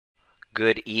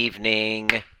Good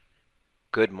evening,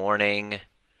 good morning,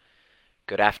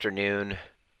 good afternoon,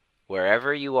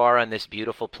 wherever you are on this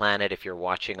beautiful planet. If you're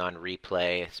watching on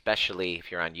replay, especially if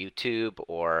you're on YouTube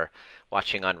or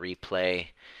watching on replay,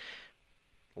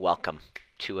 welcome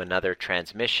to another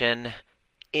transmission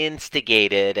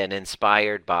instigated and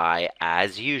inspired by,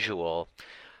 as usual,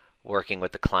 working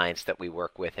with the clients that we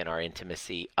work with in our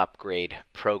intimacy upgrade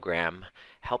program,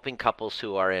 helping couples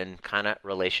who are in kind of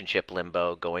relationship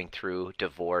limbo, going through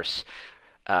divorce,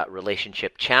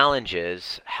 relationship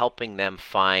challenges, helping them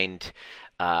find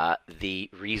the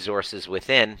resources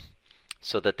within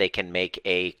so that they can make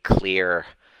a clear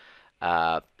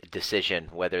decision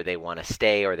whether they want to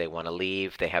stay or they want to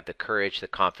leave. They have the courage, the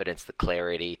confidence, the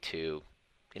clarity to,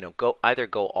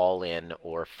 go all in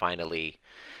or finally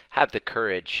have the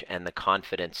courage and the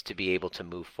confidence to be able to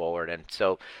move forward. And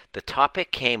so the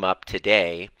topic came up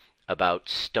today about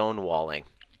stonewalling,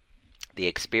 the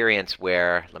experience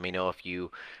where, let me know if you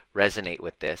resonate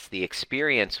with this, the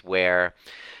experience where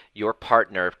your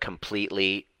partner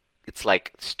completely, it's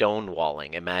like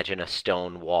stonewalling. Imagine a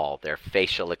stone wall. Their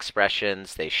facial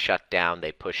expressions, they shut down,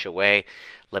 they push away.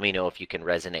 Let me know if you can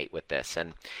resonate with this.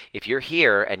 And if you're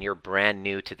here and you're brand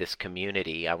new to this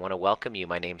community, I want to welcome you.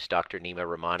 My name's Dr. Nima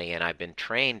Ramani, and I've been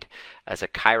trained as a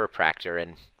chiropractor.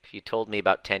 And if you told me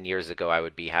about 10 years ago I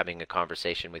would be having a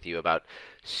conversation with you about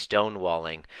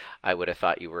stonewalling, I would have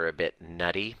thought you were a bit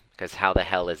nutty, because how the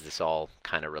hell is this all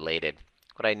kind of related?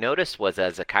 What I noticed was,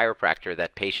 as a chiropractor,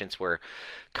 that patients were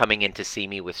coming in to see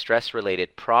me with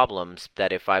stress-related problems,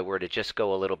 that if I were to just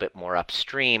go a little bit more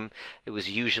upstream, it was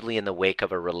usually in the wake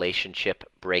of a relationship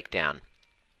breakdown.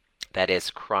 That is,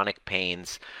 chronic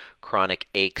pains, chronic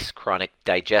aches, chronic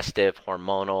digestive,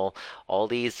 hormonal, all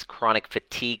these chronic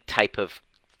fatigue type of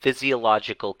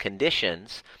physiological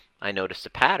conditions. I noticed a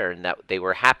pattern that they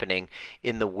were happening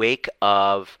in the wake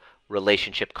of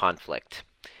relationship conflict.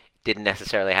 Didn't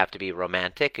necessarily have to be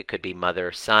romantic. It could be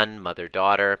mother-son,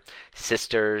 mother-daughter,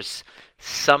 sisters,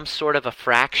 some sort of a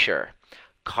fracture,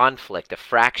 conflict, a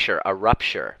fracture, a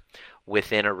rupture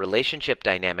within a relationship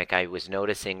dynamic I was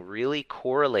noticing really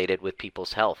correlated with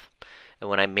people's health.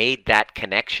 And when I made that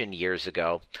connection years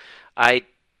ago, I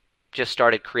just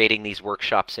started creating these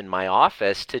workshops in my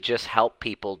office to just help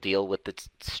people deal with the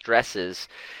stresses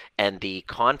and the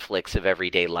conflicts of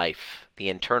everyday life, the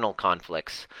internal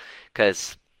conflicts,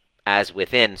 because as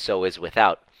within, so is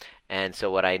without. And so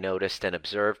what I noticed and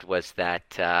observed was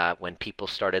that when people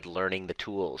started learning the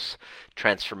tools,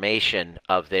 transformation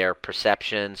of their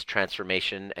perceptions,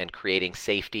 transformation and creating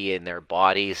safety in their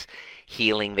bodies,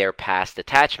 healing their past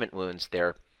attachment wounds,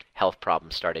 their health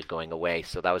problems started going away.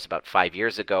 So that was about 5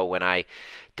 years ago when I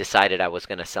decided I was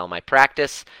going to sell my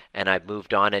practice, and I've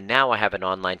moved on, and now I have an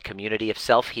online community of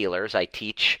self-healers. I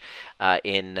teach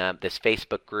in this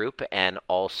Facebook group and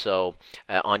also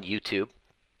on YouTube.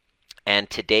 And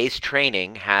today's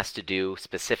training has to do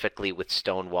specifically with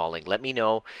stonewalling. Let me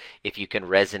know if you can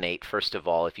resonate, first of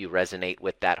all, if you resonate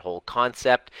with that whole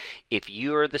concept. If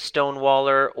you're the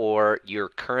stonewaller or you're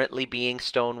currently being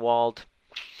stonewalled,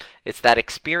 it's that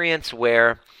experience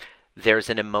where there's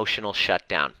an emotional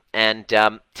shutdown. And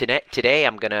today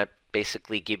I'm going to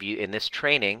basically give you, in this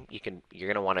training, you're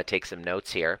going to want to take some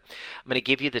notes here. I'm going to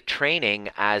give you the training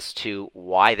as to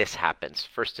why this happens.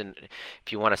 First,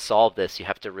 if you want to solve this, you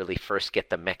have to really first get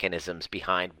the mechanisms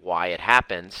behind why it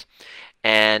happens,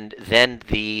 and then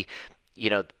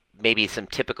maybe some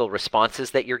typical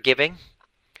responses that you're giving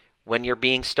when you're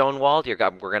being stonewalled.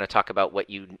 We're going to talk about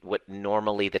what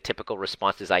normally the typical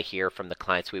responses I hear from the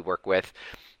clients we work with,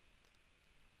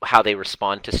 how they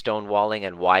respond to stonewalling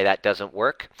and why that doesn't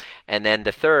work. And then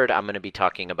the third, I'm going to be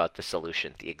talking about the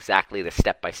solution, exactly the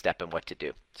step-by-step and what to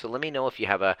do. So let me know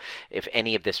if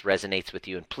any of this resonates with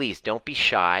you. And please don't be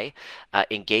shy.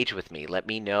 Engage with me. Let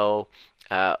me know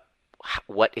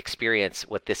what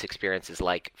this experience is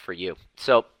like for you.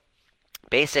 So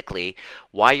basically,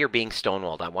 why you're being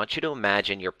stonewalled. I want you to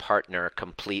imagine your partner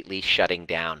completely shutting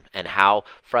down, and how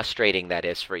frustrating that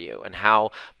is for you, and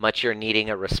how much you're needing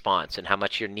a response, and how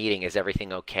much you're needing, is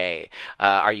everything okay?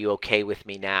 Are you okay with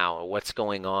me now? What's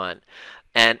going on?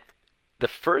 And the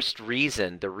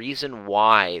reason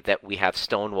why that we have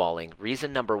stonewalling,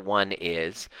 reason number one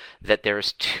is that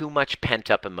there's too much pent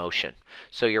up emotion.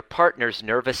 So your partner's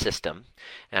nervous system,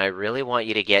 and I really want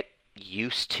you to get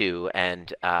used to,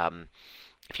 and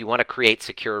if you want to create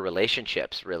secure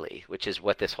relationships, really, which is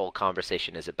what this whole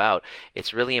conversation is about,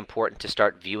 it's really important to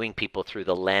start viewing people through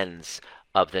the lens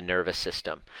of the nervous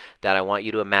system. That I want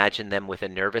you to imagine them with a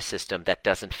nervous system that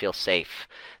doesn't feel safe,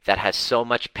 that has so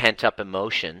much pent up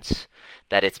emotions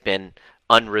that it's been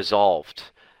unresolved.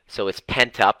 So it's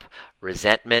pent up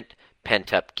resentment,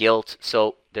 pent up guilt.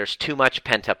 So there's too much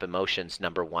pent up emotions,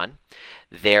 number one.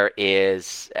 There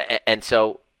is, and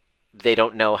so they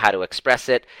don't know how to express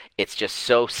it. It's just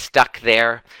so stuck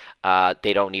there.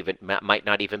 They don't even might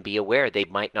not even be aware. They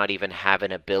might not even have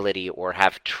an ability or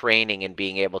have training in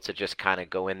being able to just kind of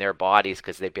go in their bodies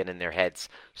because they've been in their heads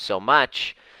so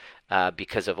much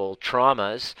because of old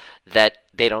traumas that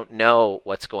they don't know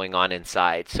what's going on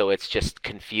inside. So it's just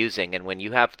confusing. And when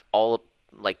you have all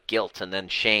like guilt and then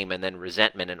shame and then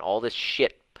resentment and all this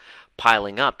shit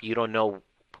piling up, you don't know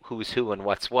who's who and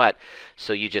what's what,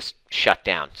 so you just shut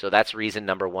down. So that's reason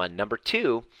number one. Number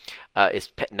two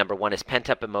number one is pent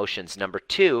up emotions. Number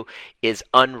two is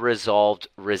unresolved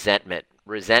resentment.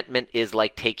 Resentment is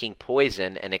like taking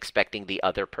poison and expecting the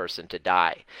other person to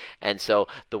die. And so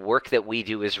the work that we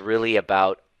do is really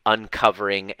about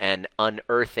uncovering and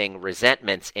unearthing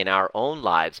resentments in our own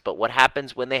lives. But what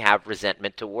happens when they have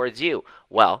resentment towards you?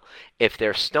 Well, if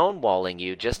they're stonewalling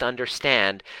you, just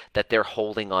understand that they're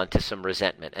holding on to some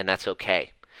resentment, and that's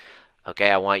okay. Okay,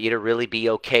 I want you to really be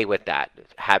okay with that.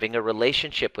 Having a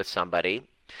relationship with somebody,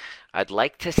 I'd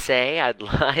like to say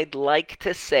I'd like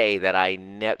to say that I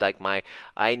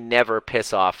never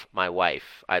piss off my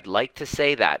wife. I'd like to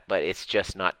say that, but it's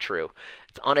just not true.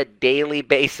 It's on a daily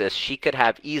basis. She could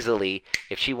have easily,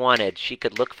 if she wanted, she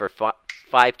could look for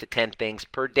 5 to 10 things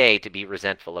per day to be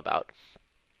resentful about.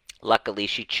 Luckily,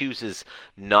 she chooses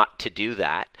not to do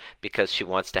that because she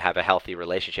wants to have a healthy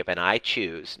relationship, and I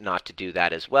choose not to do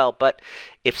that as well. But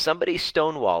if somebody's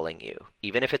stonewalling you,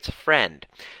 even if it's a friend,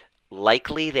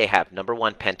 likely they have, number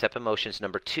one, pent up emotions,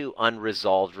 number two,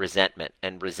 unresolved resentment.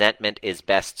 And resentment is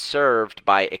best served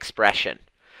by expression.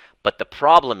 But the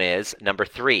problem is, number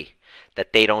three,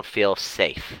 that they don't feel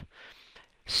safe.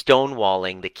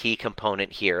 Stonewalling, the key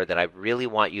component here that I really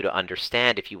want you to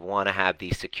understand if you want to have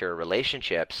these secure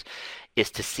relationships, is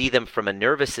to see them from a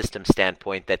nervous system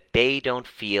standpoint that they don't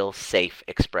feel safe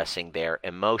expressing their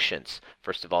emotions.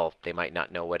 First of all, they might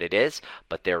not know what it is,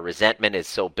 but their resentment is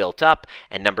so built up.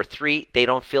 And number three, they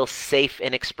don't feel safe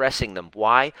in expressing them.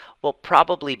 Why? Well,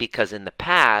 probably because in the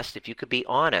past, if you could be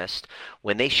honest,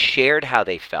 when they shared how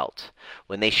they felt,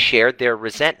 when they shared their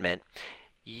resentment,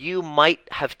 you might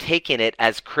have taken it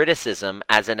as criticism,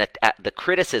 the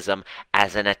criticism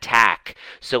as an attack.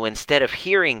 So instead of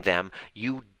hearing them,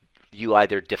 you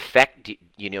either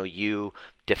you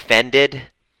defended,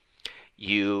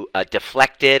 you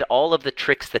deflected, all of the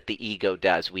tricks that the ego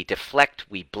does. We deflect,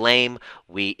 we blame,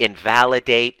 we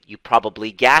invalidate. You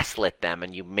probably gaslit them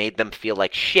and you made them feel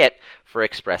like shit for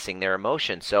expressing their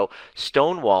emotions. So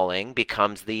stonewalling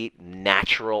becomes the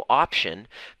natural option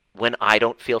when I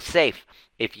don't feel safe.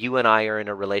 If you and I are in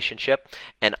a relationship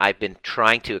and I've been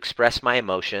trying to express my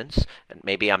emotions, and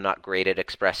maybe I'm not great at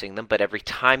expressing them, but every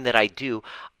time that I do,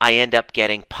 I end up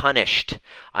getting punished.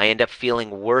 I end up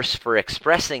feeling worse for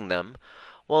expressing them.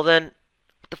 Well then,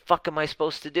 what the fuck am I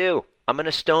supposed to do? I'm going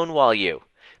to stonewall you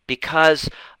because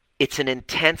it's an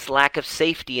intense lack of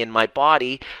safety in my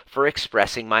body for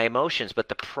expressing my emotions. But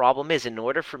the problem is, in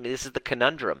order for me, this is the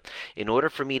conundrum, in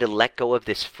order for me to let go of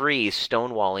this freeze,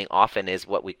 stonewalling often is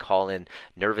what we call in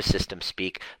nervous system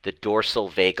speak, the dorsal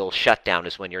vagal shutdown,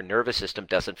 is when your nervous system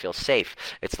doesn't feel safe.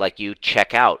 It's like you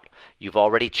check out. You've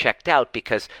already checked out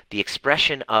because the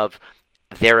expression of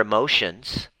their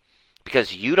emotions,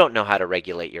 because you don't know how to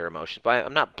regulate your emotions. But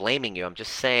I'm not blaming you. I'm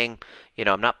just saying,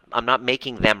 I'm not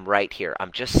making them right here.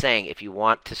 I'm just saying if you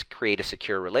want to create a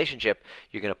secure relationship,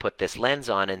 you're going to put this lens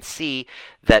on and see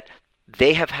that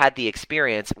they have had the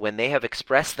experience when they have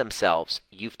expressed themselves.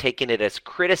 You've taken it as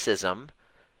criticism,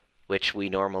 which we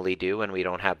normally do when we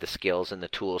don't have the skills and the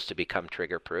tools to become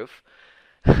trigger proof.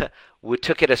 We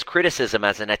took it as criticism,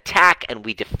 as an attack, and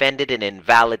we defended and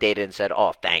invalidated and said,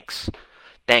 oh, thanks.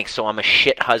 Thanks, so I'm a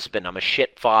shit husband, I'm a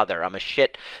shit father, I'm a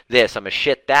shit this, I'm a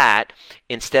shit that,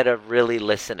 instead of really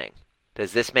listening.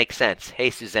 Does this make sense?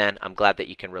 Hey, Suzanne, I'm glad that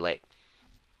you can relate.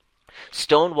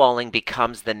 Stonewalling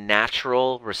becomes the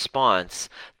natural response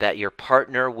that your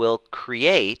partner will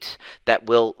create, that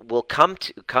will come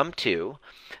to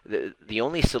the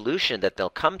only solution that they'll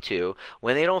come to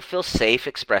when they don't feel safe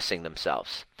expressing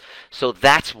themselves. So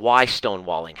that's why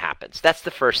stonewalling happens. That's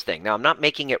the first thing. Now, I'm not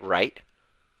making it right.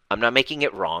 I'm not making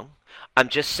it wrong. I'm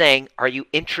just saying, are you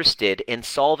interested in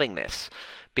solving this?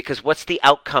 Because what's the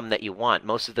outcome that you want?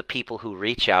 Most of the people who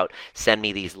reach out send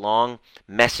me these long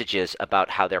messages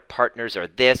about how their partners are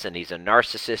this, and he's a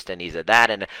narcissist, and he's a that,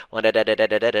 and da da da da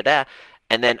da da da da.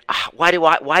 And then why do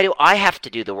I have to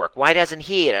do the work? Why doesn't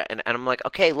he? And I'm like,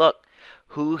 okay, look,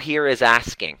 who here is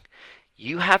asking?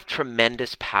 You have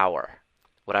tremendous power.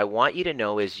 What I want you to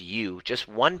know is you, just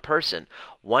one person,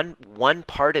 one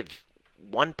part of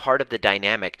one part of the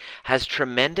dynamic has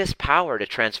tremendous power to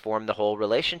transform the whole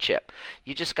relationship.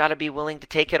 You just got to be willing to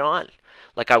take it on.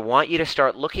 Like, I want you to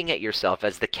start looking at yourself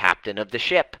as the captain of the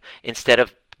ship instead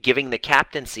of giving the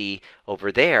captaincy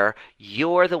over there.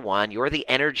 You're the one, you're the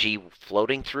energy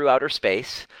floating through outer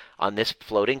space on this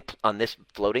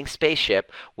floating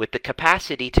spaceship with the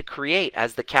capacity to create,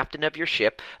 as the captain of your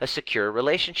ship, a secure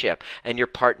relationship. And your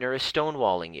partner is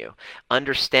stonewalling you.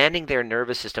 Understanding their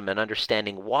nervous system and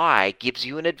understanding why gives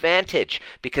you an advantage,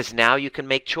 because now you can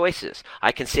make choices.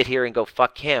 I can sit here and go,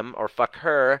 fuck him or fuck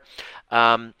her.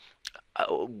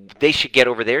 They should get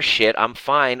over their shit. I'm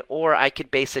fine. Or I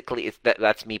could basically,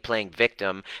 that's me playing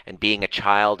victim and being a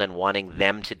child and wanting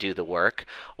them to do the work.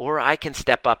 Or I can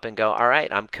step up and go, all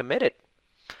right, I'm committed.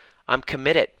 I'm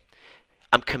committed.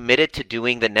 I'm committed to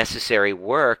doing the necessary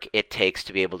work it takes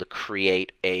to be able to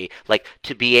create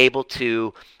to be able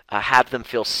to have them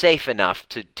feel safe enough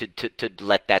to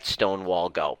let that stone wall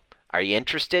go. Are you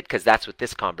interested? Because that's what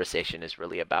this conversation is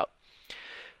really about.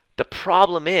 The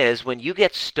problem is when you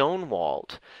get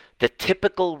stonewalled, the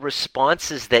typical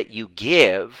responses that you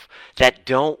give that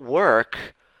don't work,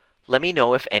 let me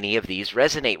know if any of these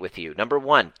resonate with you. Number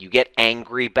one, you get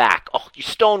angry back. Oh, you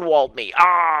stonewalled me.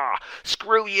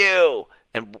 Screw you.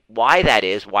 And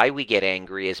why we get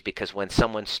angry is because when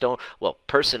someone's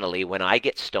personally, when I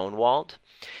get stonewalled,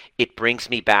 it brings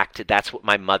me back to that's what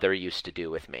my mother used to do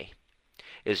with me.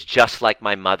 Is just like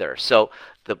my mother. So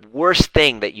the worst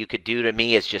thing that you could do to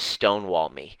me is just stonewall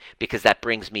me, because that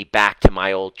brings me back to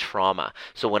my old trauma.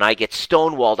 So when I get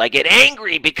stonewalled, I get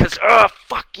angry because,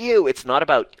 fuck you. It's not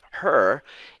about her.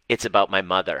 It's about my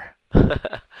mother.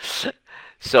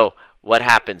 So what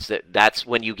happens? That's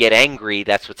when you get angry,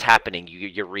 that's what's happening.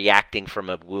 You're reacting from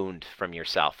a wound from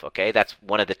yourself, okay? That's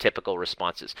one of the typical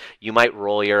responses. You might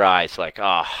roll your eyes like,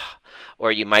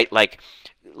 or you might like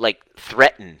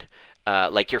threaten.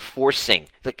 Like you're forcing,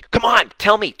 like, come on,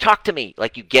 tell me, talk to me.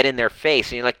 Like you get in their face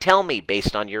and you're like, tell me,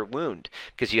 based on your wound,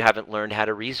 because you haven't learned how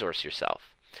to resource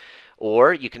yourself.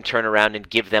 Or you can turn around and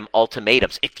give them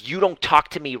ultimatums. If you don't talk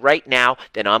to me right now,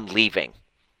 then I'm leaving.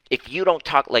 If you don't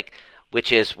talk,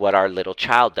 which is what our little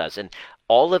child does. And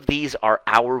all of these are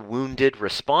our wounded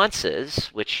responses,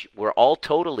 which we're all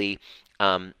totally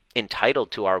entitled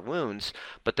to our wounds,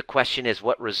 but the question is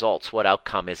what results, what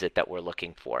outcome is it that we're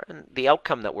looking for? And the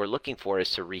outcome that we're looking for is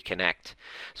to reconnect.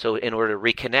 So in order to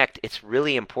reconnect, it's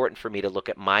really important for me to look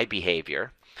at my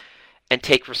behavior and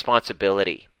take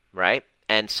responsibility, right?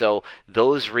 And so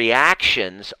those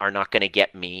reactions are not going to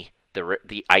get me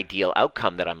the ideal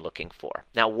outcome that I'm looking for.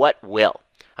 Now, what will?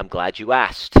 I'm glad you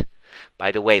asked.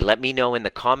 By the way, let me know in the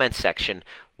comments section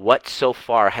what so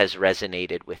far has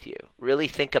resonated with you. Really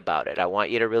think about it. I want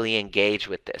you to really engage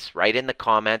with this. Write in the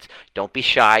comments. Don't be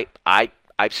shy. I've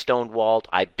stonewalled.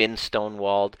 I've been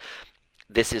stonewalled.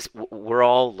 We're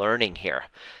all learning here.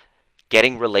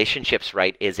 Getting relationships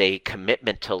right is a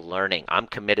commitment to learning. I'm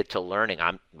committed to learning.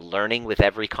 I'm learning with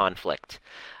every conflict.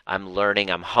 I'm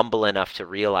learning. I'm humble enough to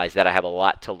realize that I have a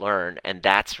lot to learn. And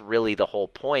that's really the whole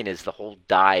point, is the whole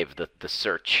dive, the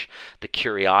search, the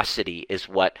curiosity is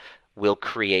what will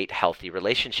create healthy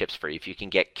relationships for you. If you can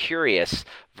get curious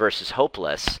versus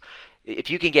hopeless, if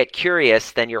you can get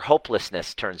curious, then your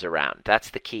hopelessness turns around. That's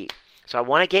the key. So I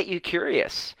want to get you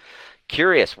curious.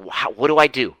 Curious, what do I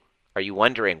do? Are you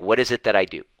wondering, what is it that I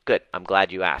do? Good, I'm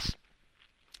glad you asked.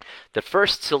 The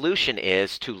first solution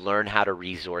is to learn how to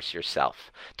resource yourself,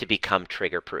 to become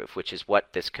trigger-proof, which is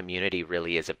what this community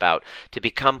really is about, to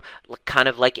become kind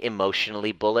of like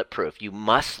emotionally bulletproof. You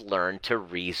must learn to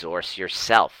resource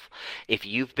yourself. If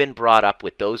you've been brought up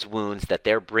with those wounds that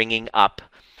they're bringing up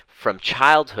from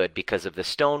childhood because of the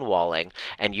stonewalling,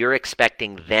 and you're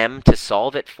expecting them to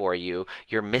solve it for you,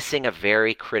 you're missing a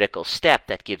very critical step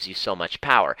that gives you so much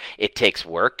power. It takes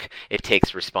work. It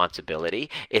takes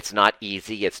responsibility. It's not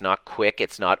easy. It's not quick.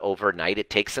 It's not overnight. It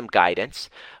takes some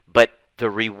guidance. But the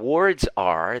rewards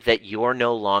are that you're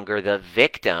no longer the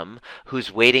victim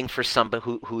who's waiting for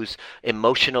somebody whose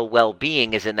emotional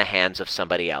well-being is in the hands of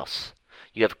somebody else.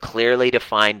 You have clearly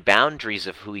defined boundaries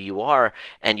of who you are,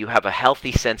 and you have a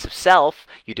healthy sense of self.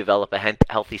 You develop a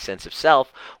healthy sense of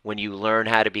self when you learn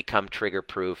how to become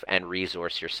trigger-proof and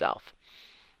resource yourself.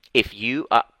 If you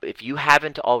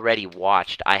haven't already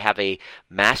watched, I have a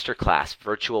masterclass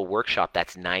virtual workshop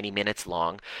that's 90 minutes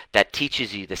long that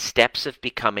teaches you the steps of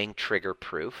becoming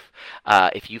trigger-proof.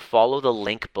 If you follow the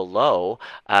link below,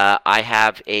 I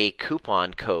have a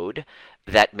coupon code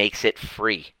that makes it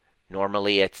free.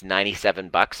 Normally it's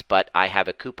 $97, but I have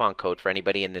a coupon code for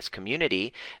anybody in this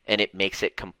community, and it makes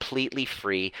it completely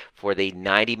free for the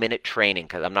 90-minute training,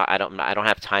 because I don't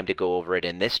have time to go over it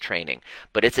in this training,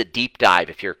 but it's a deep dive.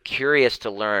 If you're curious to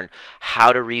learn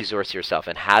how to resource yourself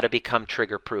and how to become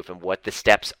trigger proof and what the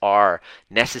steps are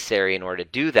necessary in order to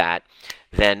do that,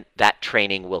 then that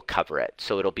training will cover it.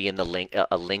 So it'll be in the link,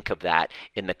 a link of that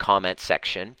in the comment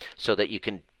section, so that you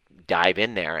can dive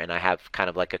in there, and I have kind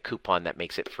of like a coupon that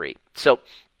makes it free. So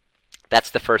that's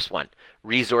the first one,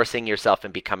 resourcing yourself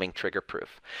and becoming trigger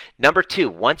proof. Number 2,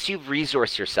 once you've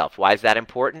resourced yourself, why is that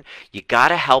important? You got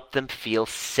to help them feel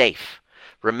safe.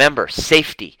 Remember,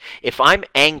 safety. If I'm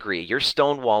angry, you're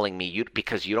stonewalling me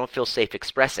because you don't feel safe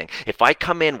expressing. If I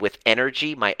come in with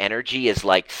energy, my energy is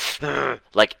like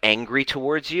angry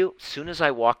towards you. As soon as I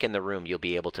walk in the room, you'll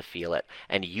be able to feel it.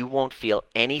 And you won't feel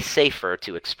any safer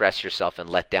to express yourself and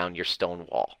let down your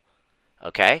stonewall.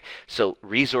 Okay? So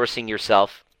resourcing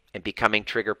yourself and becoming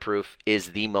trigger proof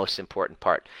is the most important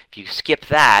part. If you skip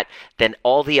that, then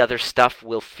all the other stuff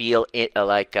will feel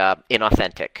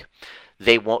inauthentic.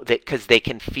 They won't, because they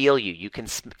can feel you. You can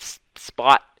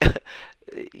spot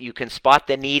you can spot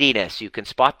the neediness. You can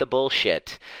spot the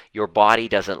bullshit. Your body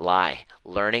doesn't lie.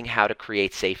 Learning how to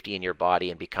create safety in your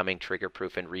body and becoming trigger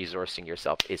proof and resourcing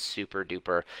yourself is super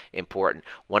duper important.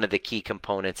 One of the key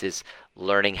components is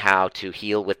learning how to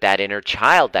heal with that inner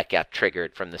child that got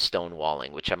triggered from the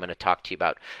stonewalling, which I'm going to talk to you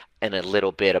about in a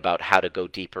little bit, about how to go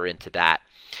deeper into that.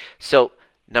 So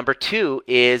number 2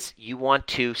 is you want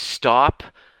to start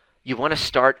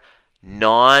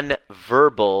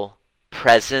non-verbal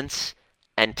presence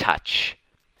and touch.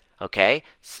 Okay,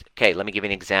 let me give you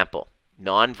an example.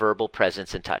 Non-verbal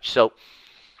presence and touch. So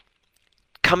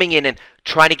coming in and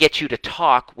trying to get you to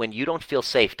talk when you don't feel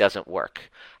safe doesn't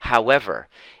work. However,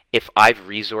 if I've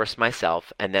resourced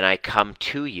myself and then I come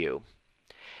to you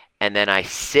and then I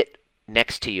sit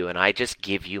next to you and I just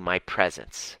give you my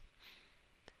presence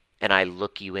and I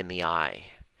look you in the eye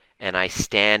and I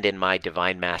stand in my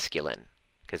divine masculine,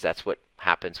 because that's what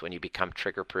happens when you become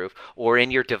trigger proof, or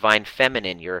in your divine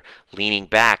feminine, you're leaning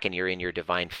back and you're in your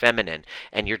divine feminine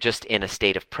and you're just in a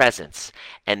state of presence,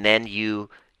 and then you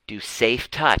do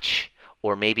safe touch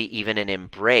or maybe even an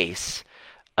embrace,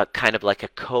 a kind of like a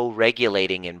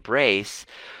co-regulating embrace.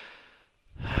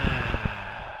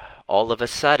 All of a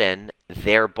sudden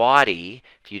their body,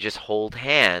 if you just hold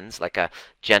hands like a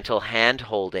gentle hand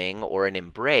holding or an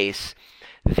embrace,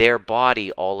 their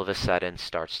body all of a sudden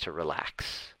starts to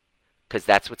relax. Because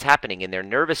that's what's happening in their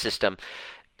nervous system.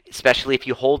 Especially if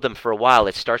you hold them for a while,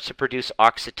 it starts to produce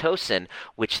oxytocin,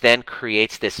 which then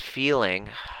creates this feeling,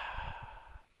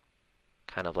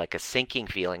 kind of like a sinking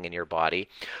feeling in your body,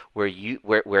 where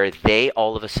they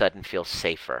all of a sudden feel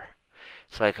safer.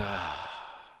 It's like,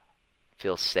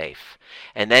 feel safe.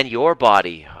 And then your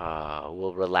body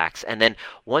will relax. And then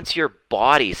once your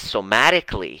bodies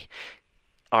somatically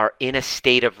are in a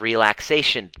state of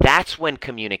relaxation, that's when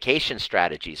communication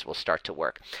strategies will start to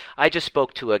work. I just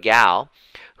spoke to a gal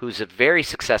who's a very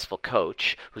successful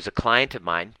coach, who's a client of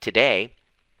mine today.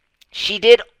 She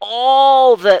did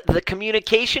all the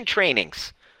communication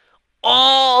trainings.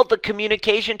 All the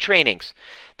communication trainings.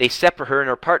 Her and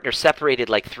her partner separated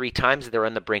like 3 times. They're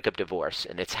on the brink of divorce,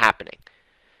 and it's happening.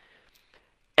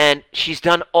 And she's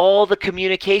done all the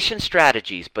communication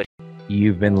strategies, but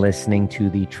you've been listening to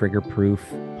the Trigger Proof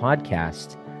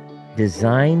podcast,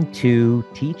 designed to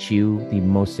teach you the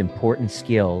most important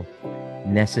skill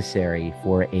necessary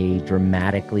for a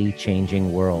dramatically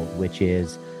changing world, which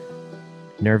is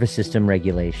nervous system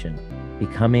regulation.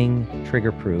 Becoming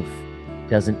trigger proof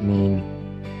doesn't mean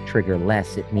trigger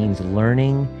less. It means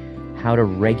learning how to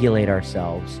regulate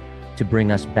ourselves to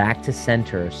bring us back to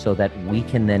center so that we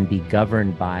can then be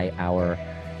governed by our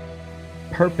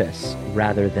purpose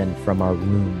rather than from our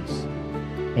wounds.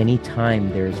 Anytime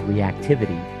there's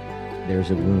reactivity, there's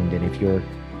a wound. And if you're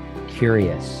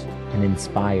curious and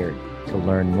inspired to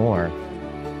learn more,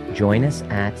 join us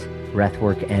at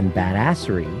Breathwork and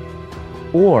Badassery,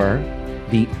 or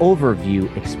the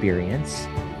overview experience,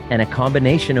 and a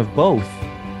combination of both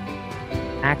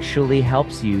actually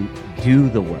helps you do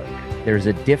the work. There's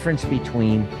a difference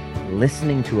between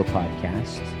listening to a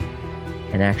podcast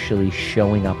and actually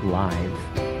showing up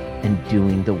live and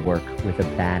doing the work with a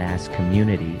badass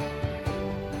community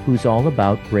who's all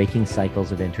about breaking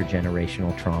cycles of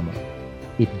intergenerational trauma.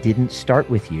 It didn't start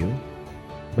with you,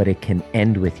 but it can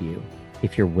end with you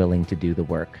if you're willing to do the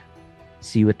work.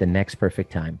 See you at the next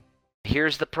perfect time.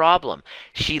 here's the problem.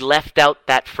 She left out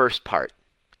that first part,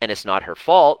 and it's not her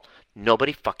fault.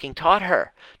 Nobody fucking taught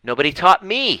her. Nobody taught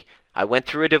me I went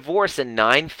through a divorce and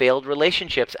 9 failed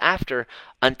relationships after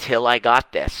until I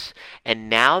got this. And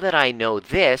now that I know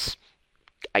this,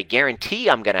 I guarantee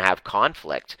I'm going to have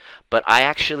conflict, but I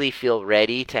actually feel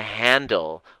ready to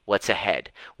handle what's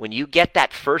ahead. When you get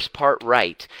that first part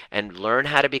right and learn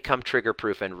how to become trigger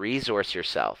proof and resource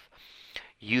yourself,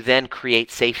 you then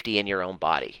create safety in your own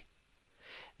body.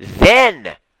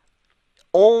 Then,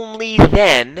 only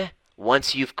then,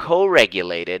 once you've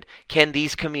co-regulated, can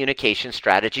these communication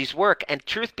strategies work. And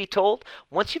truth be told,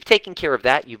 once you've taken care of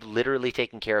that, you've literally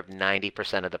taken care of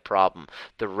 90% of the problem.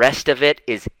 The rest of it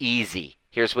is easy.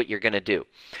 Here's what you're going to do.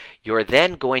 You're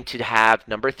then going to have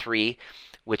number 3,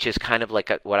 which is kind of like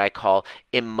what I call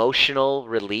emotional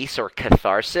release or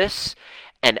catharsis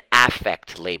and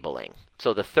affect labeling.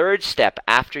 So the third step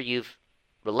after you've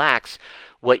relaxed,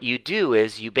 what you do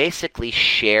is you basically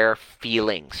share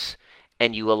feelings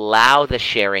and you allow the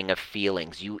sharing of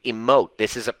feelings. You emote.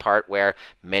 This is a part where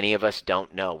many of us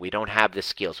don't know. We don't have the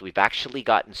skills. We've actually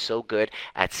gotten so good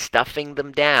at stuffing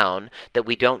them down that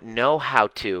we don't know how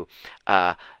to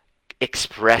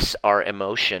express our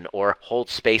emotion or hold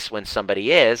space when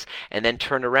somebody is, and then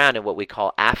turn around in what we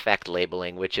call affect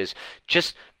labeling, which is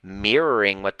just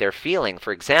mirroring what they're feeling.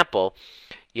 For example,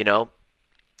 you know,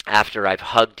 after I've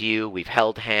hugged you, we've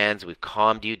held hands, we've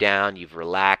calmed you down, you've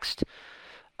relaxed,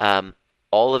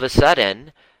 all of a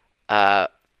sudden, I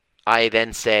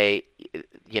then say,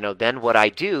 then what I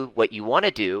do, what you want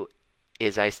to do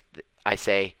is I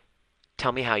say,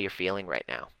 tell me how you're feeling right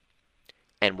now.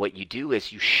 And what you do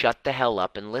is you shut the hell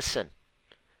up and listen.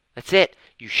 That's it.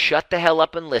 You shut the hell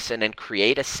up and listen and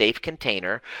create a safe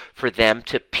container for them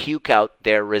to puke out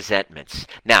their resentments.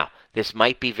 Now, this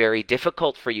might be very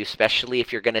difficult for you, especially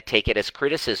if you're going to take it as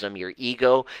criticism. Your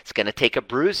ego is going to take a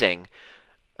bruising.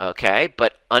 Okay?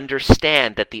 But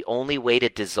understand that the only way to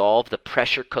dissolve the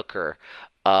pressure cooker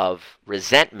of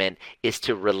resentment is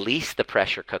to release the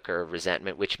pressure cooker of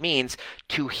resentment, which means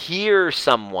to hear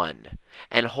someone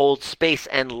and hold space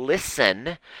and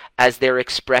listen as they're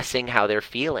expressing how they're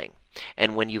feeling.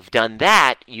 And when you've done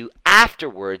that, you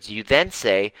afterwards, you then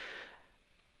say,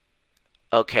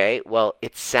 okay, well,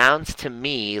 it sounds to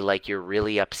me like you're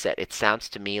really upset. It sounds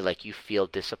to me like you feel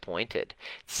disappointed.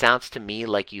 It sounds to me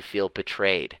like you feel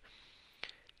betrayed.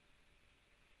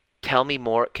 Tell me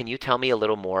more. Can you tell me a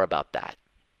little more about that?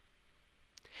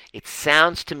 It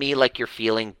sounds to me like you're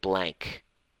feeling blank.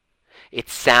 It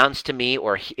sounds to me,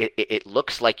 or it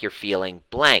looks like you're feeling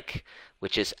blank,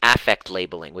 which is affect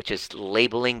labeling, which is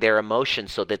labeling their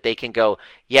emotions so that they can go,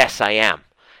 yes, I am.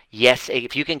 Yes,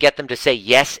 if you can get them to say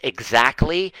yes,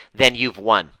 exactly, then you've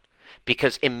won.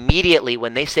 Because immediately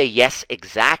when they say yes,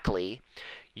 exactly,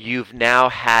 you've now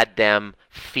had them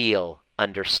feel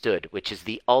understood, which is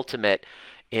the ultimate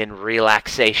in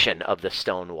relaxation of the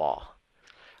stone wall.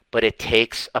 But it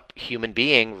takes a human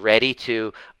being ready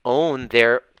to own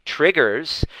their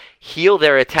triggers, heal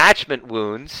their attachment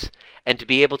wounds, and to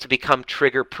be able to become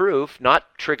trigger proof,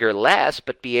 not trigger less,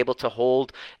 but be able to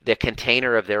hold the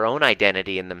container of their own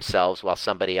identity in themselves while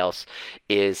somebody else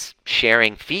is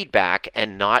sharing feedback,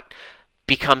 and not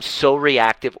become so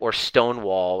reactive or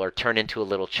stonewall or turn into a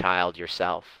little child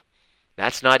yourself.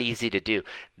 That's not easy to do.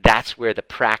 That's where the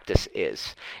practice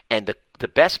is. And the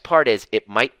best part is it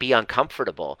might be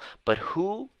uncomfortable, but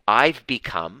who I've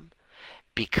become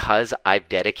because I've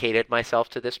dedicated myself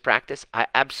to this practice, I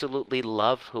absolutely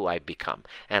love who I've become.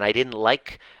 And I didn't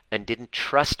like and didn't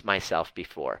trust myself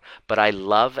before, but I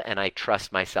love and I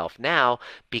trust myself now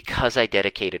because I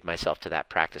dedicated myself to that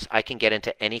practice. I can get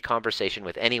into any conversation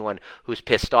with anyone who's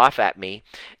pissed off at me,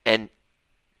 and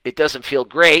it doesn't feel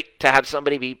great to have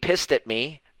somebody be pissed at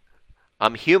me.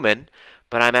 I'm human,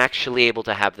 but I'm actually able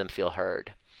to have them feel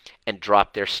heard and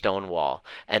drop their stone wall.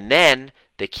 And then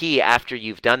the key, after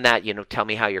you've done that, tell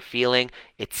me how you're feeling.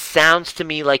 It sounds to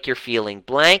me like you're feeling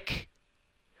blank.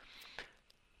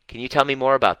 Can you tell me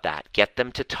more about that? Get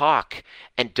them to talk,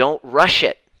 and don't rush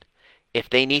it. If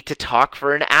they need to talk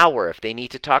for an hour, if they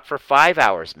need to talk for 5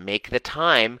 hours, make the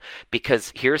time,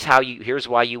 because here's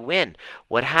why you win.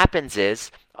 What happens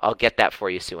is, I'll get that for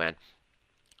you, Sue-Ann.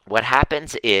 What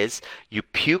happens is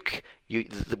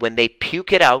when they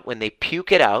puke it out,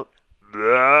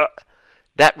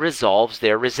 that resolves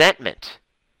their resentment.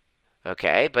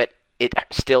 Okay, but it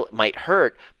still might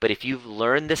hurt, but if you've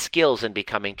learned the skills in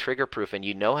becoming trigger proof and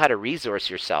you know how to resource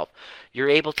yourself, you're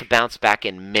able to bounce back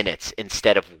in minutes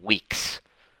instead of weeks.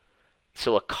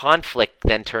 So a conflict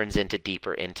then turns into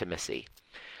deeper intimacy.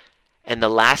 And the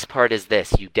last part is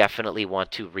this: you definitely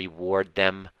want to reward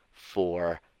them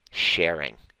for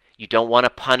sharing. You don't want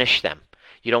to punish them.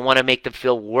 You don't want to make them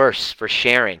feel worse for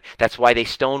sharing. That's why they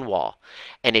stonewall.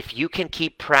 And if you can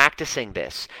keep practicing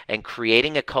this and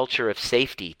creating a culture of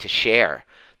safety to share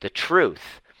the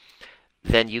truth,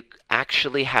 then you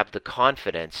actually have the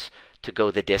confidence to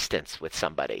go the distance with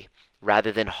somebody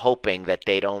rather than hoping that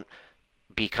they don't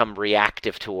become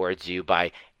reactive towards you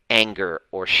by anger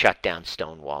or shut down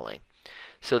stonewalling.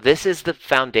 So this is the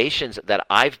foundations that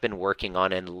I've been working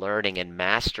on and learning and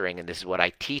mastering, and this is what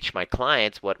I teach my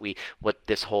clients, what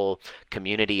this whole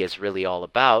community is really all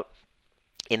about,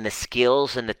 in the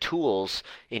skills and the tools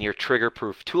in your trigger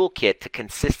proof toolkit to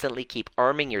consistently keep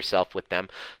arming yourself with them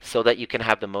so that you can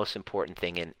have the most important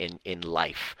thing in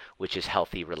life, which is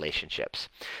healthy relationships.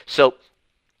 So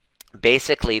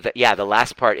basically, the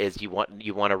last part is you want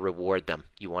to reward them.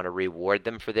 You want to reward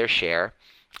them for their share,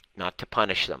 not to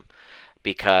punish them,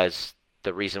 because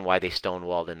the reason why they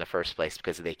stonewalled in the first place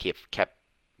because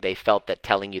they felt that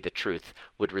telling you the truth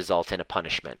would result in a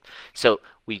punishment. So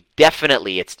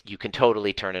you can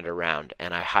totally turn it around,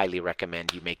 and I highly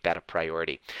recommend you make that a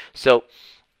priority. So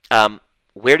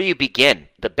where do you begin?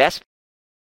 The best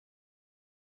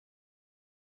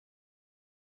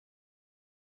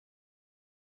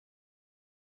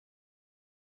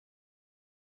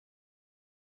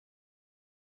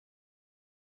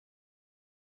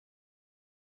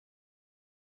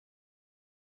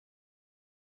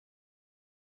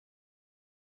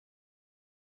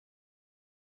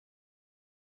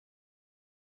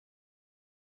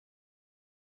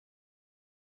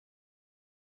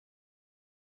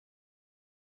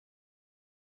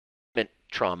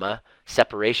trauma,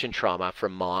 separation trauma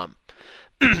from mom.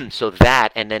 So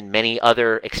that, and then many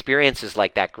other experiences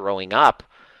like that growing up,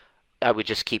 I would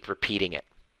just keep repeating it.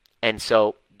 And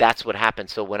so that's what happened.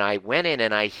 So when I went in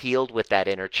and I healed with that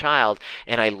inner child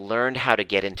and I learned how to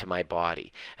get into my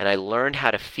body and I learned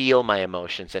how to feel my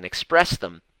emotions and express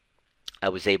them, I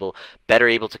was better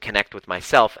able to connect with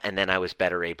myself, and then I was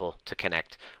better able to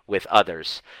connect with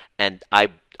others. And I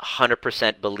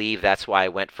 100% believe that's why I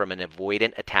went from an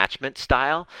avoidant attachment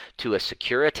style to a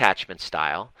secure attachment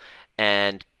style.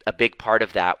 And a big part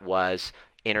of that was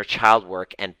inner child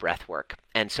work and breath work.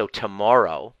 And so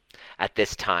tomorrow, at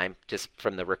this time, just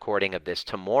from the recording of this,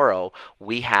 tomorrow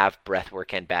we have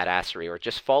breathwork and badassery, or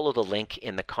just follow the link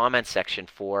in the comment section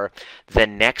for the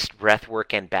next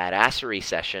breathwork and badassery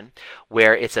session,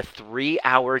 where it's a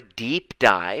 3-hour deep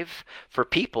dive for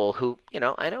people who,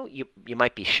 I know you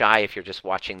might be shy if you're just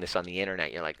watching this on the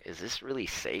internet. You're like, is this really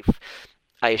safe?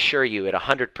 I assure you it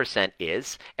 100%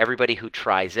 is. Everybody who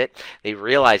tries it, they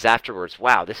realize afterwards,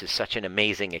 wow, this is such an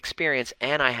amazing experience,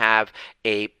 and I have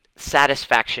a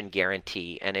satisfaction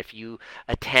guarantee. And if you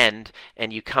attend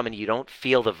and you come and you don't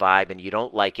feel the vibe and you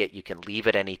don't like it, you can leave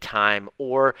at any time,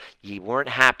 or you weren't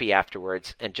happy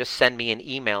afterwards, and just send me an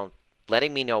email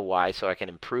letting me know why so I can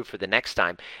improve for the next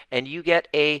time, and you get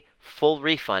a full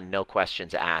refund, no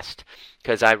questions asked.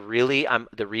 Because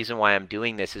the reason why I'm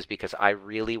doing this is because I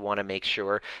really want to make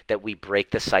sure that we break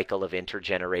the cycle of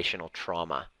intergenerational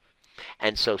trauma.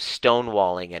 And so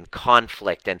stonewalling and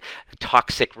conflict and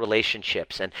toxic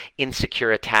relationships and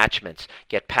insecure attachments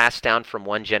get passed down from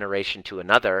one generation to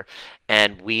another.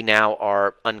 And we now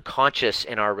are unconscious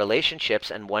in our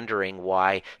relationships and wondering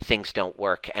why things don't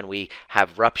work. And we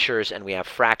have ruptures and we have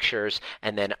fractures,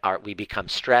 and then we become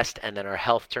stressed, and then our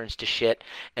health turns to shit.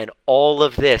 And all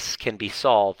of this can be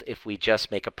solved if we just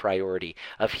make a priority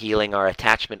of healing our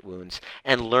attachment wounds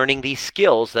and learning these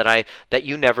skills that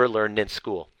you never learned in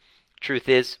school. Truth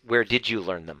is, where did you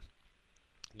learn them?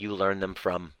 You learned them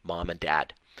from mom and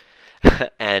dad.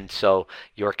 And so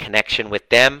your connection with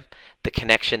them, the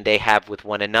connection they have with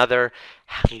one another,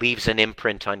 leaves an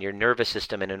imprint on your nervous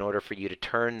system. And in order for you to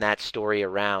turn that story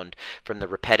around from the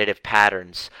repetitive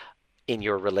patterns in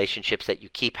your relationships that you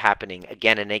keep happening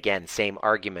again and again, same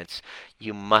arguments,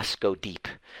 you must go deep.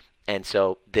 And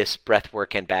so this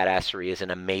breathwork and badassery is an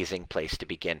amazing place to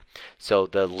begin. So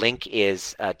the link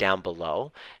is down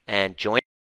below, and join.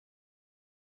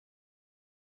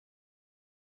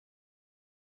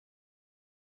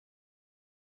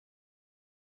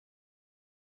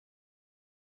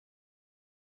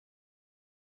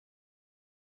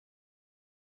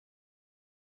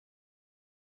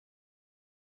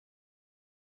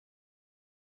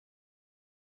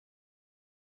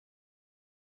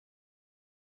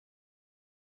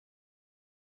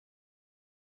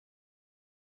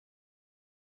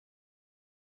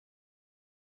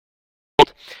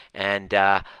 And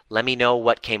let me know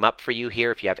what came up for you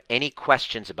here. If you have any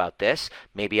questions about this,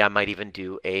 maybe I might even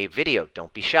do a video.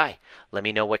 Don't be shy. Let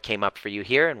me know what came up for you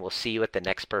here, and we'll see you at the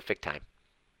next perfect time.